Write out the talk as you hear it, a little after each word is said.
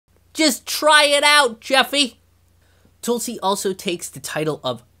Just try it out, Jeffy. Tulsi also takes the title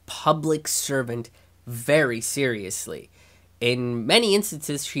of public servant very seriously. In many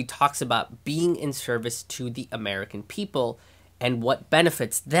instances, she talks about being in service to the American people and what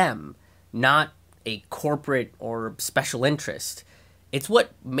benefits them, not a corporate or special interest. It's what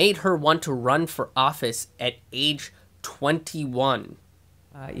made her want to run for office at age 21.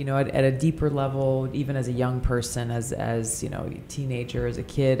 At a deeper level, even as a young person, as a teenager, as a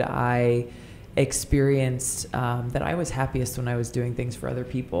kid, I experienced that I was happiest when I was doing things for other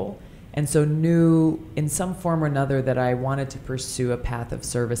people. And so knew in some form or another that I wanted to pursue a path of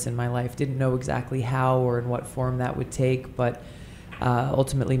service in my life. Didn't know exactly how or in what form that would take, but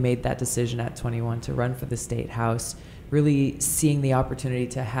ultimately made that decision at 21 to run for the state house, really seeing the opportunity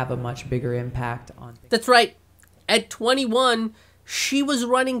to have a much bigger impact on things. That's right. At 21, she was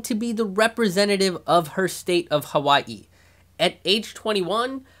running to be the representative of her state of Hawaii. At age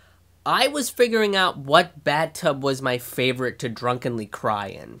 21, I was figuring out what bathtub was my favorite to drunkenly cry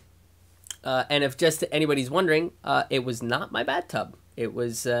in. And if just anybody's wondering, it was not my bathtub. It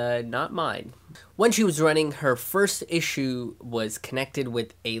was not mine. When she was running, her first issue was connected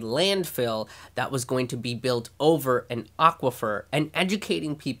with a landfill that was going to be built over an aquifer and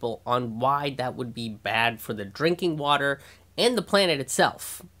educating people on why that would be bad for the drinking water and the planet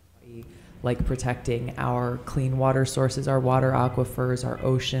itself. Like protecting our clean water sources, our water aquifers, our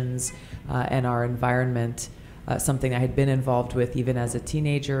oceans, and our environment. Something I had been involved with even as a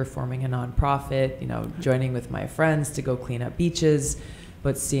teenager, forming a nonprofit, joining with my friends to go clean up beaches,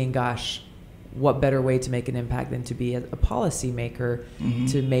 but seeing, gosh, what better way to make an impact than to be a policymaker,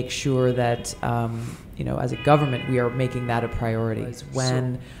 to make sure that, as a government, we are making that a priority.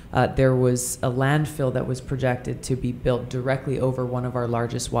 When there was a landfill that was projected to be built directly over one of our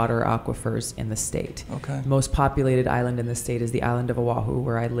largest water aquifers in the state. Okay. The most populated island in the state is the island of Oahu,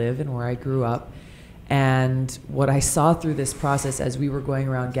 where I live and where I grew up. And what I saw through this process as we were going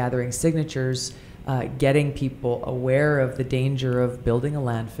around gathering signatures, getting people aware of the danger of building a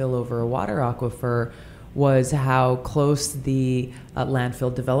landfill over a water aquifer, was how close the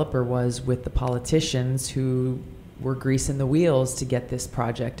landfill developer was with the politicians who were greasing the wheels to get this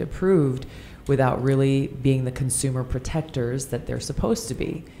project approved without really being the consumer protectors that they're supposed to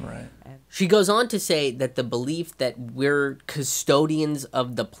be. Right. She goes on to say that the belief that we're custodians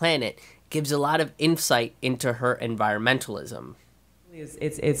of the planet gives a lot of insight into her environmentalism.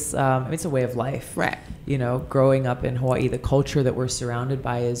 It's a way of life. Right. Growing up in Hawaii, the culture that we're surrounded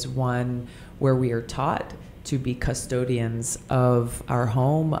by is one where we are taught to be custodians of our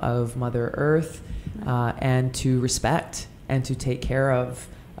home, of Mother Earth, and to respect and to take care of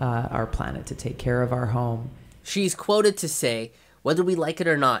our planet, to take care of our home. She's quoted to say, "Whether we like it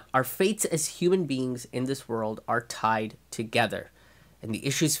or not, our fates as human beings in this world are tied together. And the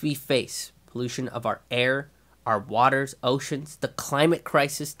issues we face, pollution of our air, our waters, oceans, the climate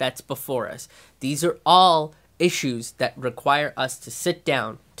crisis that's before us, these are all issues that require us to sit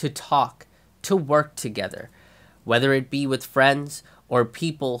down, to talk, to work together, whether it be with friends or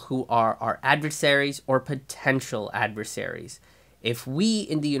people who are our adversaries or potential adversaries. If we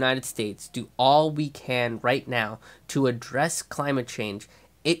in the United States do all we can right now to address climate change,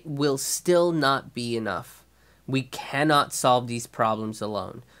 it will still not be enough. We cannot solve these problems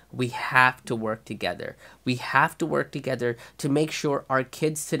alone. We have to work together. We have to work together to make sure our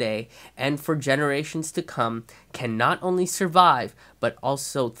kids today and for generations to come can not only survive, but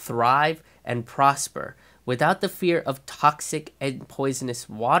also thrive and prosper without the fear of toxic and poisonous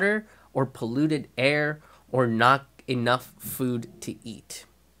water or polluted air or not enough food to eat."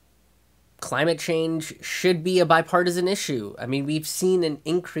 Climate change should be a bipartisan issue. I mean, we've seen an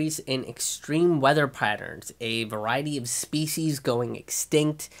increase in extreme weather patterns, a variety of species going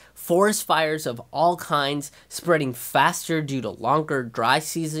extinct, forest fires of all kinds spreading faster due to longer dry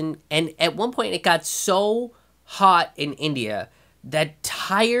season, and at one point it got so hot in India that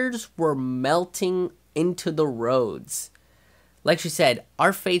tires were melting into the roads. Like she said,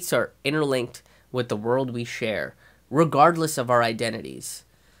 our fates are interlinked with the world we share, regardless of our identities.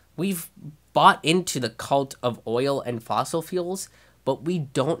 We've bought into the cult of oil and fossil fuels, but we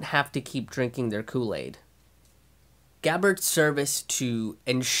don't have to keep drinking their Kool-Aid. Gabbard's service to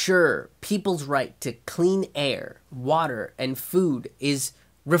ensure people's right to clean air, water, and food is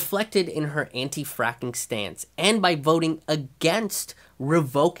reflected in her anti-fracking stance and by voting against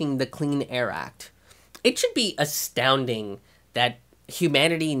revoking the Clean Air Act. It should be astounding that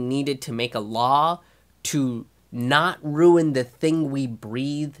humanity needed to make a law to not ruin the thing we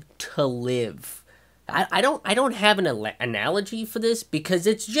breathe to live. I don't have an analogy for this because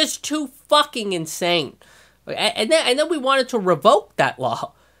it's just too fucking insane. And then we wanted to revoke that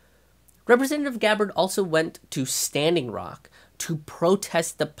law. Representative Gabbard also went to Standing Rock to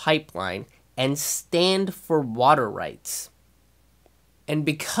protest the pipeline and stand for water rights. And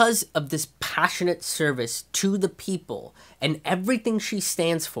because of this passionate service to the people and everything she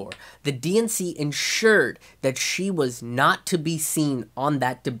stands for, the DNC ensured that she was not to be seen on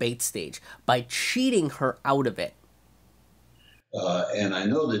that debate stage by cheating her out of it. And I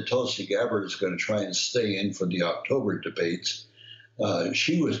know that Tulsi Gabbard is going to try and stay in for the October debates.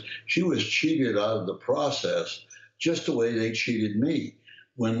 She was cheated out of the process just the way they cheated me.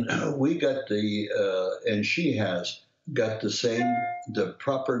 When we got and she has got the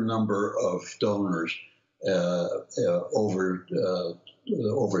proper number of donors, over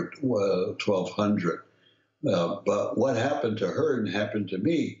 1,200. But what happened to her and happened to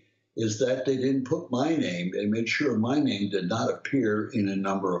me is that they didn't put my name. They made sure my name did not appear in a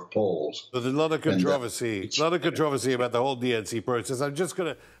number of polls. So there's a lot of controversy, about the whole DNC process. I'm just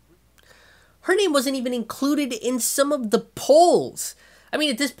going to... Her name wasn't even included in some of the polls. I mean,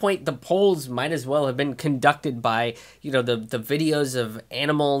 at this point, the polls might as well have been conducted by, the videos of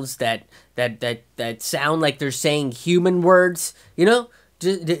animals that sound like they're saying human words. Did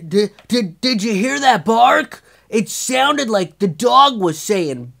you hear that bark? It sounded like the dog was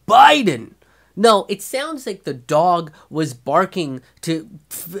saying Biden. No, it sounds like the dog was barking to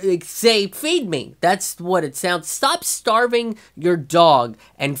say, feed me. That's what it sounds. Stop starving your dog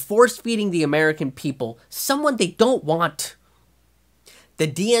and force-feeding the American people someone they don't want. The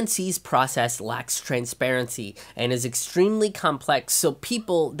DNC's process lacks transparency and is extremely complex, so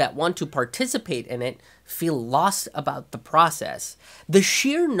people that want to participate in it feel lost about the process. The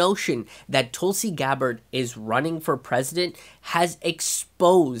sheer notion that Tulsi Gabbard is running for president has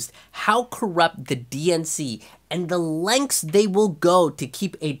exposed how corrupt the DNC and the lengths they will go to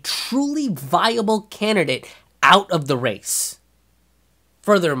keep a truly viable candidate out of the race.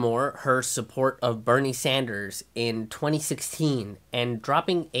 Furthermore, her support of Bernie Sanders in 2016 and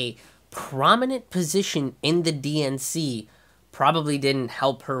dropping a prominent position in the DNC probably didn't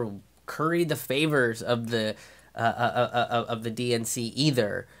help her curry the favors of the DNC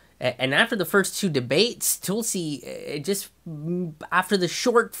either. And after the first two debates, Tulsi, after the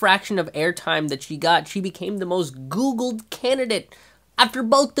short fraction of airtime that she got, she became the most Googled candidate after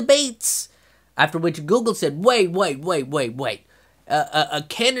both debates. After which Google said, wait. A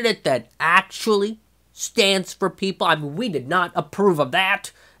candidate that actually stands for people. I mean, we did not approve of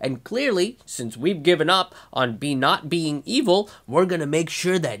that. And clearly, since we've given up on not being evil, we're going to make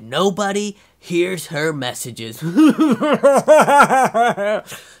sure that nobody hears her messages. And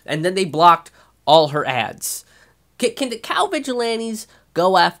then they blocked all her ads. Can the cow vigilantes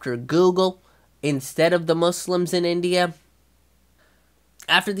go after Google instead of the Muslims in India?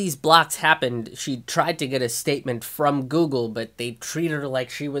 After these blocks happened, she tried to get a statement from Google, but they treated her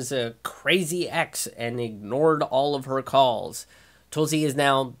like she was a crazy ex and ignored all of her calls. Tulsi is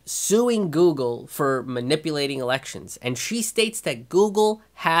now suing Google for manipulating elections, and she states that Google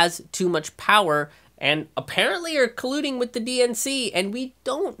has too much power and apparently are colluding with the DNC, and we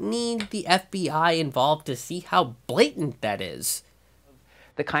don't need the FBI involved to see how blatant that is.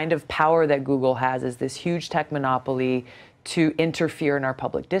 The kind of power that Google has is this huge tech monopoly to interfere in our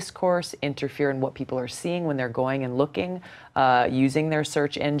public discourse, interfere in what people are seeing when they're going and looking, using their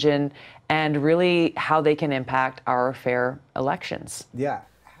search engine, and really how they can impact our fair elections. Yeah.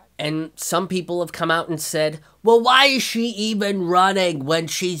 And some people have come out and said, well, why is she even running when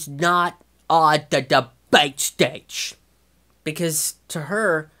she's not on the debate stage? Because to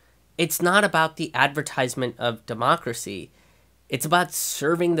her, it's not about the advertisement of democracy. It's about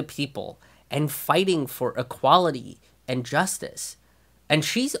serving the people and fighting for equality and justice. And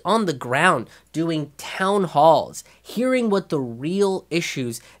she's on the ground doing town halls, hearing what the real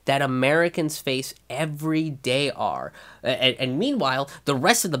issues that Americans face every day are. And meanwhile, the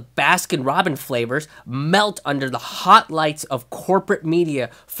rest of the Baskin-Robbins flavors melt under the hot lights of corporate media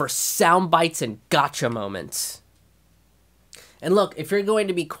for sound bites and gotcha moments. And look, if you're going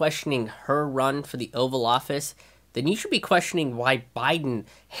to be questioning her run for the Oval Office, then you should be questioning why Biden,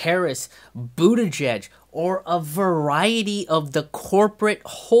 Harris, Buttigieg, or a variety of the corporate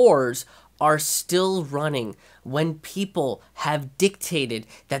whores are still running when people have dictated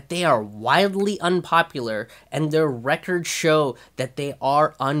that they are wildly unpopular and their records show that they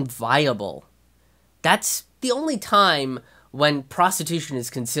are unviable. That's the only time when prostitution is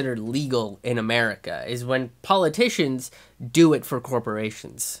considered legal in America, is when politicians do it for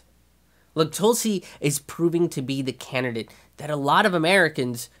corporations. Look, Tulsi is proving to be the candidate that a lot of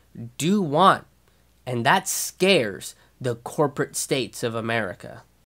Americans do want, and that scares the corporate states of America.